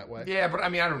it in that way? Yeah, but I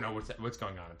mean, I don't know what's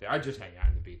going on up there. I just hang out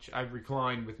on the beach. I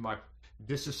recline with my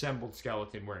disassembled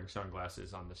skeleton wearing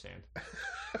sunglasses on the sand.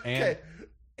 Okay.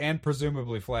 And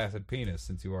presumably flaccid penis,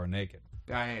 since you are naked.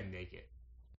 I am naked.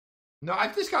 No,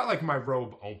 I've just got like my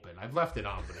robe open. I've left it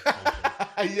on, but it's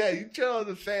open. Yeah, you chill on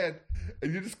the sand,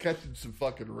 and you're just catching some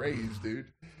fucking rays,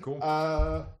 dude. Cool.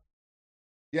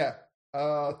 Yeah.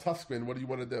 Tuskman, what do you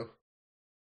want to do?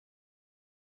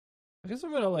 I guess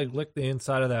I'm gonna lick the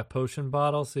inside of that potion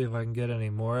bottle, see if I can get any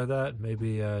more of that.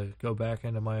 Maybe go back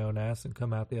into my own ass and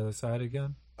come out the other side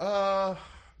again.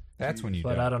 That's when you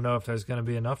But die. I don't know if there's gonna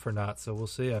be enough or not, so we'll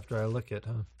see after I lick it,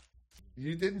 huh?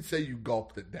 You didn't say you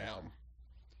gulped it down.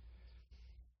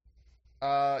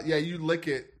 Yeah, you lick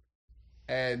it,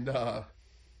 and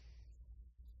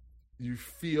you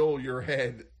feel your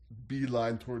head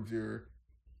beeline towards your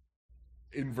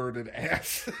inverted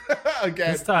ass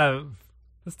again.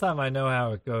 This time I know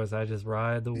how it goes. I just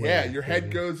ride the wave. Yeah, your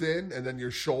head goes in, and then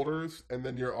your shoulders, and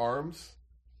then your arms,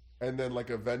 and then like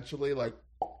eventually, like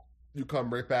you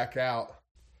come right back out,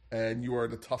 and you are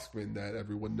the Tuskman that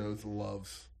everyone knows and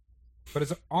loves. But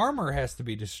his armor has to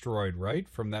be destroyed, right?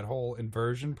 From that whole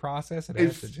inversion process,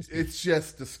 It's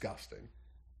just disgusting.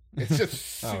 It's just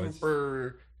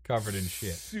super covered in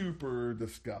shit. Super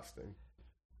disgusting.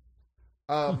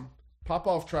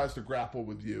 Popov tries to grapple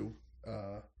with you.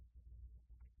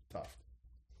 Tough.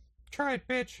 Try it,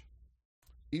 bitch.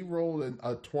 He rolled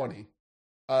a 20.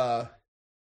 The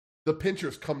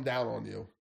pinchers come down on you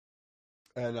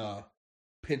and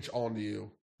pinch onto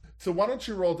you. So why don't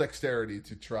you roll dexterity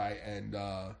to try and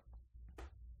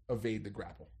evade the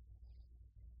grapple?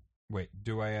 Wait,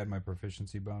 do I add my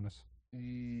proficiency bonus?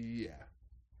 Yeah.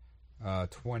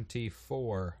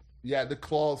 24. Yeah, the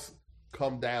claws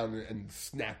come down and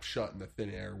snap shut in the thin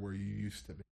air where you used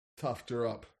to be. Toughed her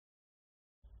up.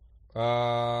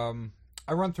 I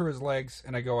run through his legs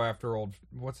and I go after old.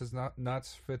 What's his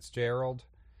nuts? Fitzgerald.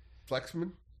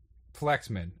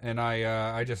 Flexman, and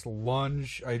I just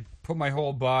lunge. I put my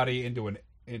whole body into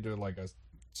like a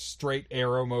straight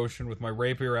arrow motion with my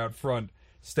rapier out front,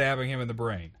 stabbing him in the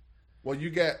brain. Well, you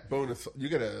get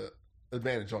a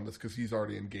advantage on this because he's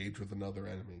already engaged with another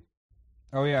enemy.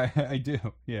 Oh yeah, I do.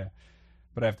 Yeah,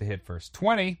 but I have to hit first.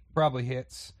 20 probably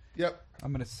hits. Yep.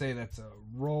 I'm gonna say that's a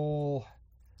roll.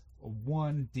 A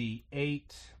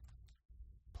 1d8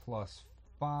 plus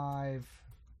 5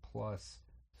 plus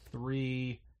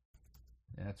 3.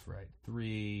 That's right,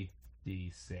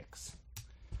 3d6.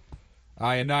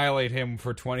 I annihilate him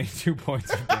for 22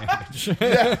 points of damage.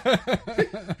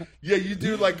 Yeah, you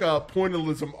do like a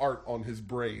pointillism art on his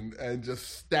brain and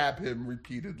just stab him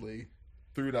repeatedly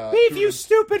through the... Beef, you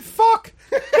stupid fuck!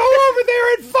 Go over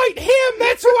there and fight him!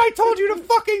 That's who I told you to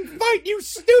fucking fight, you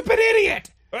stupid idiot!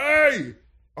 Hey!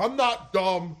 I'm not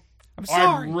dumb. I'm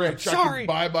sorry. I'm rich. I'm I sorry. can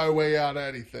buy my way out of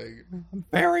anything. I'm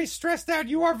very stressed out.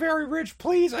 You are very rich.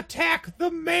 Please attack the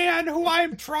man who I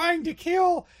am trying to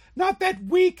kill, not that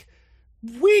weak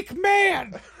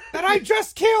man that I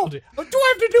just killed. Do I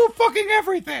have to do fucking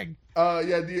everything?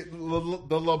 Yeah, the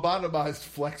lobotomized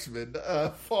Flexman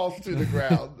falls to the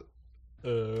ground.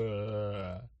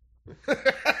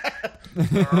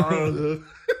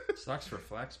 Sucks for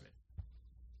Flexman.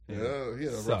 Yeah, he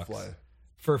had a rough Sucks. life.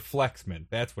 For Flexman,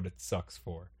 that's what it sucks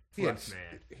for. He had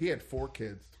Flexman. 4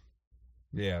 kids.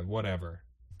 Yeah, whatever.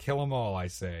 Kill them all, I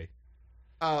say.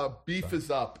 Beef is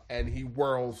up, and he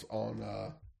whirls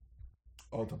onto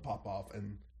Popov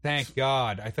and Thank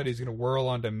God. I thought he was going to whirl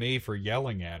onto me for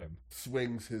yelling at him.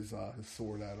 swings his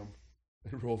sword at him.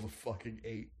 He rolls a fucking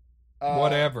 8.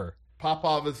 Whatever.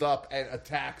 Popov is up and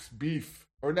attacks Beef.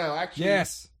 Or no, actually,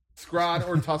 Yes. Scrod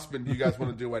or Tuskman, do you guys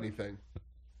want to do anything?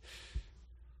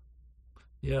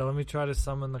 Yeah, let me try to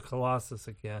summon the Colossus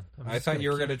again. I thought you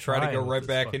were going to try to go right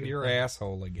back into your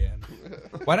asshole again.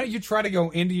 Why don't you try to go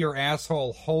into your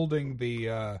asshole holding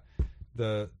the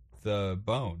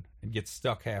bone and get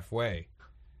stuck halfway?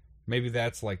 Maybe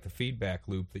that's like the feedback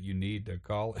loop that you need to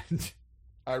call it.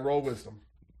 I roll wisdom.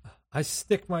 I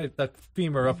stick that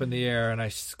femur up in the air and I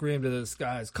scream to the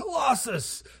skies,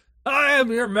 Colossus! I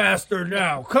am your master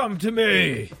now! Come to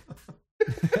me!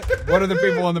 What are the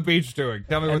people on the beach doing?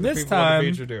 Tell me what the people on the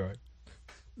beach are doing.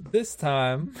 This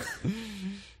time,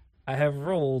 I have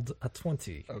rolled a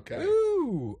 20. Okay.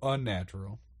 Ooh,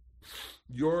 unnatural.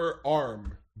 Your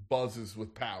arm buzzes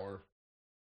with power,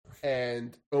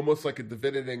 and almost like a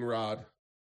divinity rod,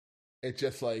 it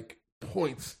just like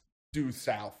points due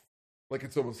south, like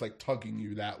it's almost like tugging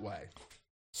you that way.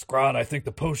 Scrod, I think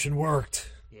the potion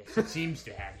worked. Yes, it seems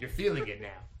to have. You're feeling it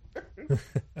now.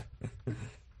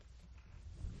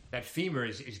 That femur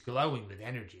is glowing with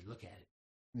energy. Look at it.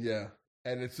 Yeah,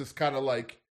 and it's just kind of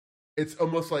like, it's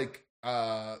almost like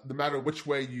no matter which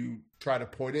way you try to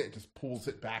point it, it just pulls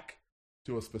it back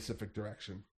to a specific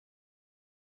direction.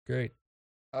 Great.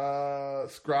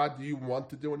 Scrod, do you want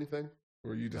to do anything,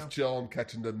 or are you just chilling,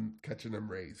 catching them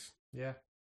rays? Yeah.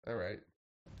 All right.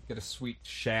 Get a sweet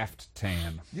shaft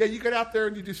tan. Yeah, you get out there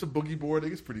and you do some boogie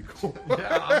boarding. It's pretty cool.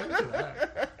 Yeah, I'm into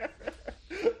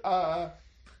that.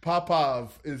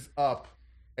 Popov is up,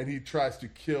 and he tries to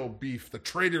kill Beef, the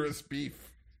traitorous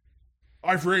Beef.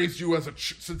 I've raised you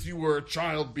since you were a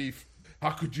child, Beef.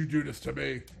 How could you do this to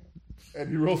me? And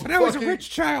he rolls. But I was a rich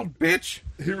child, bitch.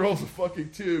 He rolls a fucking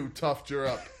 2. Toughed her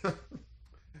up.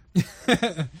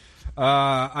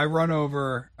 I run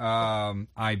over.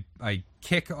 I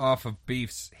kick off of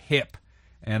Beef's hip,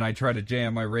 and I try to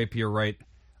jam my rapier right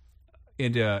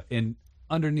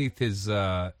underneath his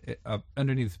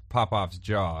underneath Popov's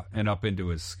jaw and up into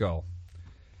his skull.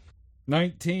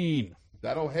 19.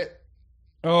 That'll hit.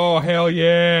 Oh, hell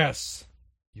yes.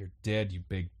 You're dead, you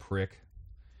big prick.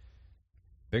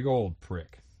 Big old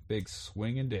prick. Big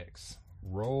swinging dicks.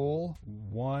 Roll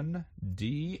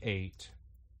 1d8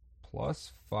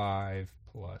 plus 5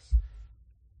 plus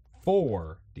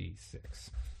 4d6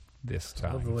 this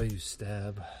I love the time. way you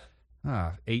stab.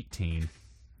 18.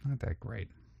 Not that great.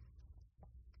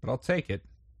 But I'll take it.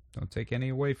 Don't take any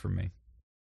away from me.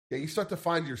 Yeah, you start to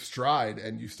find your stride,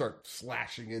 and you start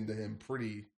slashing into him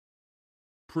pretty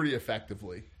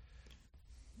effectively.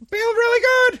 Feels really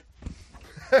good!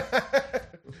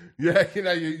 Yeah,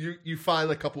 you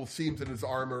find a couple of seams in his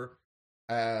armor,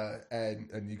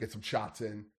 and you get some shots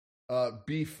in.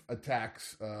 Beef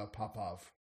attacks Popov.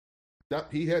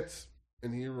 Yep, he hits,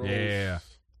 and he rolls. Yeah.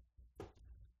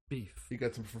 Beef. He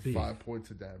gets him for Beef. 5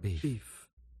 points of damage. Beef.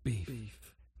 Beef.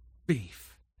 Beef.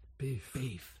 Beef. Beef.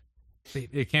 Beef.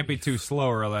 Beef. It can't be too slow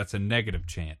or that's a negative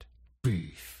chant.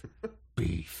 Beef.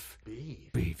 Beef.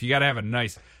 Beef. You gotta have a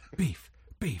nice beef.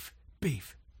 Beef.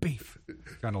 Beef. Beef.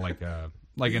 Kind of like a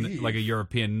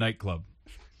European nightclub.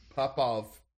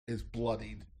 Popov is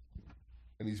bloodied,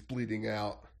 and he's bleeding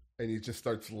out, and he just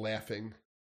starts laughing.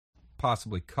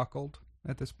 Possibly cuckold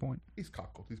at this point. He's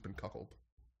cuckold. He's been cuckold.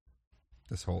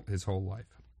 His whole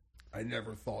life. I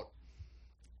never thought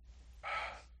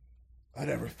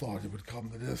it would come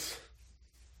to this.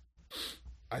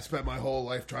 I spent my whole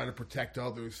life trying to protect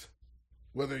others,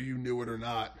 whether you knew it or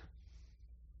not.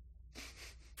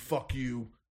 Fuck you,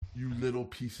 you little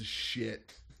piece of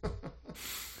shit.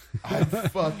 I'm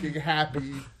fucking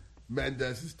happy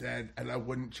Mendez is dead, and I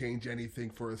wouldn't change anything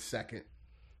for a second.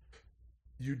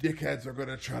 You dickheads are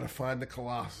gonna try to find the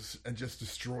Colossus and just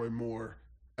destroy more,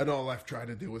 and all I've tried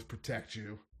to do is protect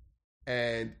you.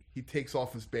 And he takes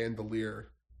off his bandolier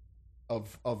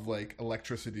of like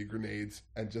electricity grenades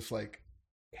and just like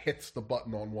hits the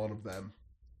button on one of them,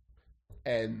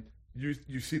 and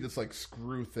you see this like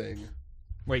screw thing.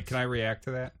 Wait, can I react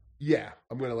to that? Yeah,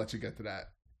 I'm gonna let you get to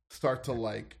that. Start to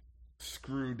like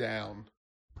screw down,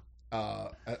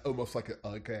 almost like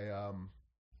a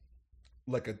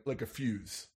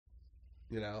fuse,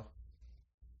 you know.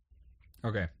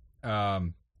 Okay.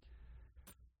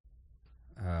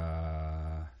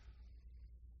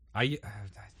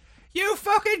 You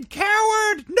fucking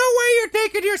coward! No way you're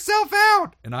taking yourself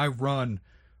out! And I run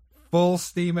full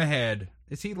steam ahead.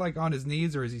 Is he like on his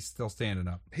knees or is he still standing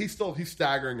up? He's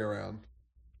staggering around.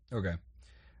 Okay.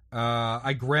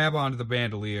 I grab onto the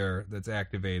bandolier that's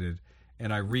activated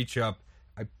and I reach up.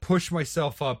 I push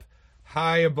myself up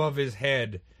high above his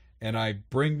head and I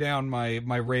bring down my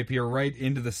rapier right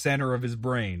into the center of his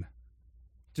brain.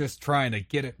 Just trying to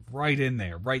get it right in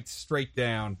there, right straight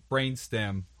down,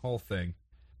 brainstem, whole thing.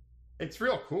 It's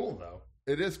real cool, though.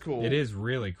 It is cool. It is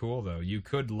really cool, though. You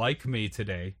could like me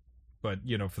today, but,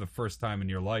 for the first time in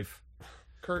your life.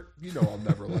 Kurt, you know I'll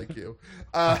never like you.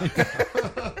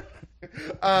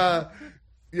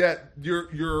 Yeah,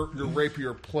 your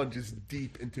rapier plunges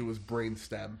deep into his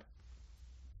brainstem,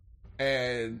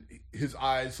 and his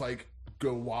eyes, like,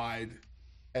 go wide,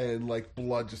 and, like,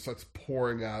 blood just starts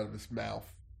pouring out of his mouth.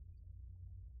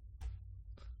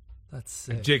 That's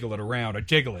sick. I jiggle it around. I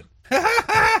jiggle it.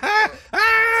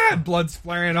 Blood's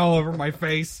flaring all over my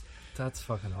face. That's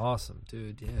fucking awesome,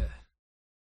 dude. Yeah.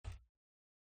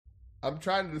 I'm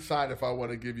trying to decide if I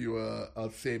want to give you a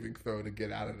saving throw to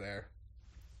get out of there.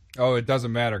 Oh, it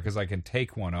doesn't matter because I can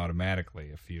take one automatically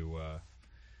if you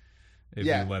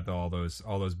let all those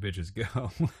bitches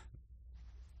go.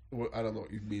 I don't know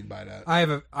what you mean by that. I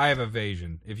have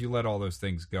evasion. If you let all those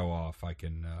things go off, I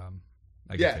can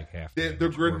take half damage. The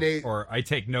grenade, or I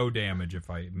take no damage if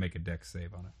I make a dex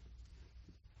save on it.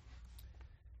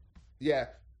 Yeah.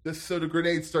 So the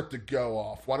grenades start to go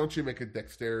off. Why don't you make a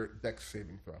dex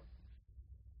saving throw?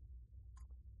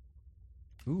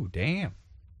 Ooh, damn.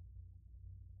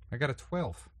 I got a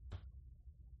 12.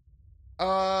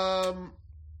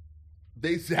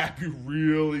 They zap you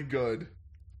really good.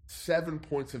 7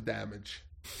 points of damage.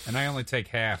 And I only take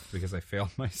half because I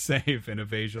failed my save, and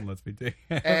evasion lets me take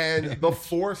half. And the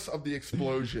force of the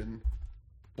explosion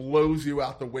blows you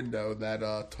out the window that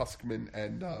Tuskman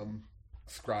and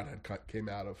Scrod came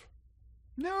out of.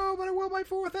 No, but I want my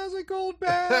 4,000 gold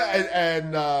back.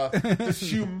 and this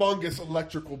humongous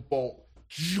electrical bolt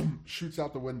shoots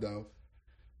out the window.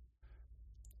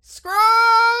 Scrod!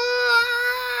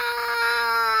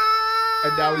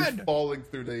 And now he's falling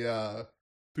through the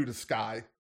sky.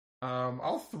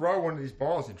 I'll throw one of these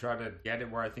balls and try to get it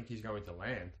where I think he's going to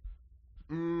land.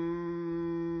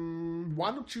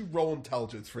 Why don't you roll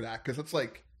intelligence for that? Because it's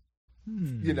like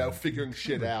figuring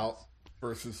shit out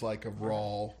versus like a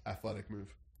raw athletic move.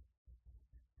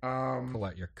 Pull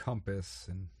out your compass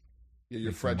and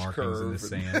your make some French markings curve in the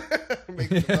sand.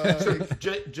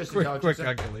 Just quick intelligence.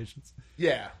 calculations.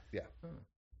 Yeah.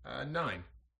 9.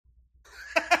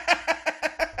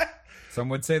 Some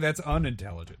would say that's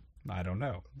unintelligent. I don't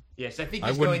know. Yes, I think I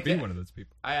he's wouldn't going be to, one of those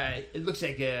people. It looks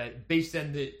like, based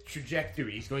on the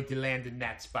trajectory, he's going to land in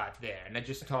that spot there. And I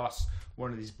just toss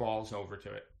one of these balls over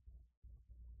to it.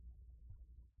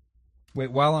 Wait,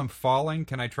 while I'm falling,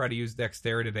 can I try to use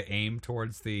dexterity to aim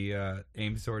towards the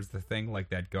thing like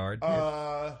that guard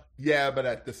did? Yeah, but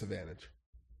at disadvantage.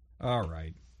 All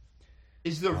right.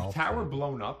 Is the tower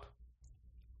blown up?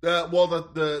 Well,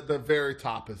 the very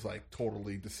top is like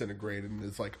totally disintegrated and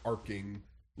is like arcing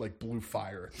like blue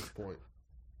fire at this point.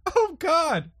 Oh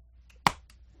God!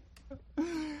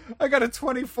 I got a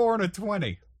 24 and a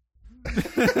 20.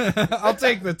 I'll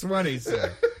take the 20,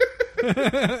 sir.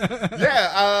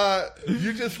 Yeah,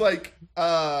 you just like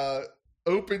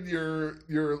open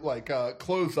your like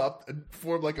clothes up and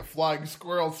form like a flying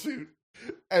squirrel suit,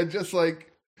 and just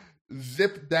like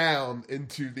zip down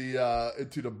into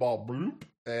the ball, bloop,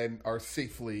 and are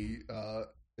safely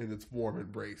in its warm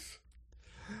embrace.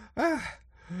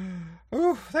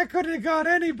 Ooh, that couldn't have gone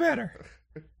any better.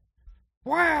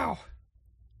 Wow.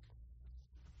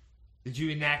 Did you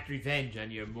enact revenge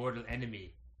on your mortal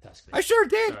enemy, Tuskman? I sure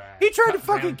did. So, He tried to cut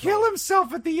fucking round kill ball.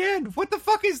 himself at the end. What the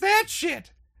fuck is that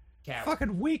shit? Coward.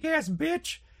 Fucking weak ass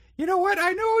bitch. You know what?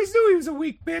 I always knew he was a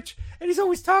weak bitch, and he's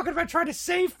always talking about trying to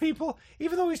save people,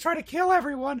 even though he's trying to kill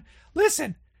everyone.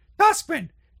 Listen,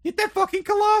 Tuskman, get that fucking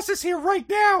Colossus here right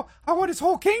now. I want his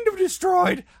whole kingdom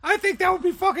destroyed. I think that would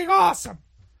be fucking awesome.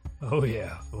 Oh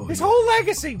yeah. His whole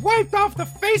legacy wiped off the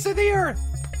face of the earth,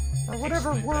 or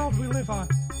whatever world we live on.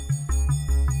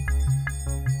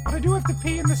 But I do have to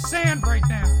pee in the sand right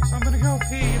now, so I'm gonna go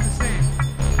pee in the sand.